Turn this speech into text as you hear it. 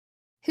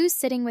Who's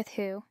sitting with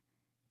who?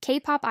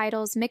 K-pop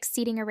idols mixed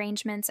seating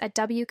arrangements at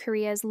W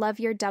Korea's Love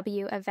Your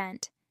W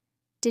event.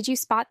 Did you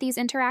spot these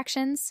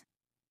interactions?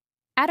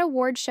 At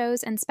award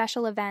shows and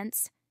special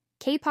events,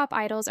 K-pop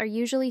idols are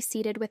usually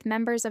seated with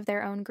members of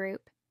their own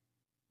group.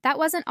 That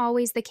wasn't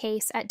always the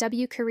case at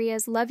W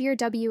Korea's Love Your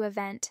W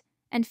event,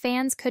 and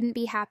fans couldn't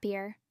be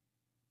happier.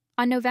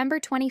 On November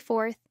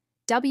 24th,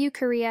 W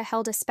Korea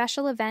held a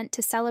special event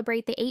to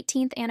celebrate the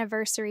 18th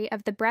anniversary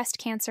of the breast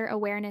cancer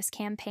awareness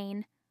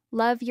campaign,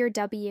 Love Your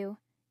W.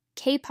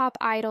 K-pop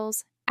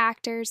idols,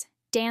 actors,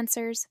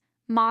 dancers,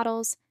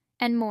 models,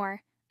 and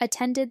more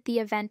attended the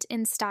event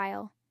in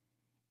style.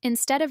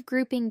 Instead of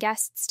grouping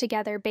guests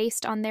together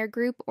based on their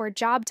group or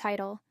job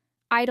title,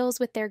 idols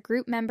with their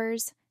group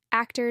members,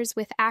 actors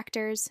with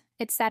actors,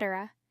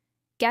 etc.,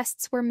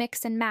 guests were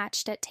mixed and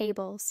matched at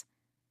tables.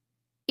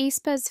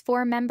 aespa's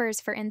 4 members,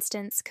 for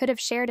instance, could have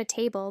shared a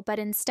table, but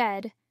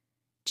instead,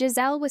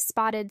 Giselle was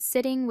spotted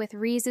sitting with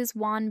RIIZE's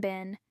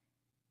Wonbin,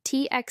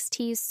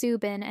 TXT's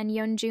Soobin and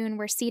Yeonjun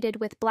were seated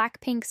with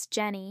Blackpink's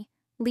Jennie,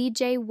 Lee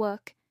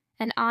Jae-wook,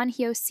 and An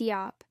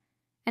Hyo-seop,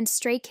 and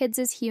Stray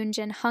Kids'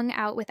 Hyunjin hung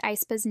out with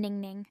aespa's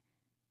Ningning.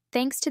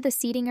 Thanks to the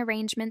seating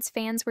arrangements,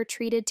 fans were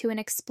treated to an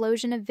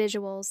explosion of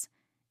visuals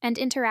and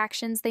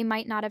interactions they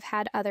might not have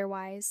had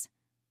otherwise.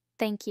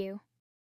 Thank you.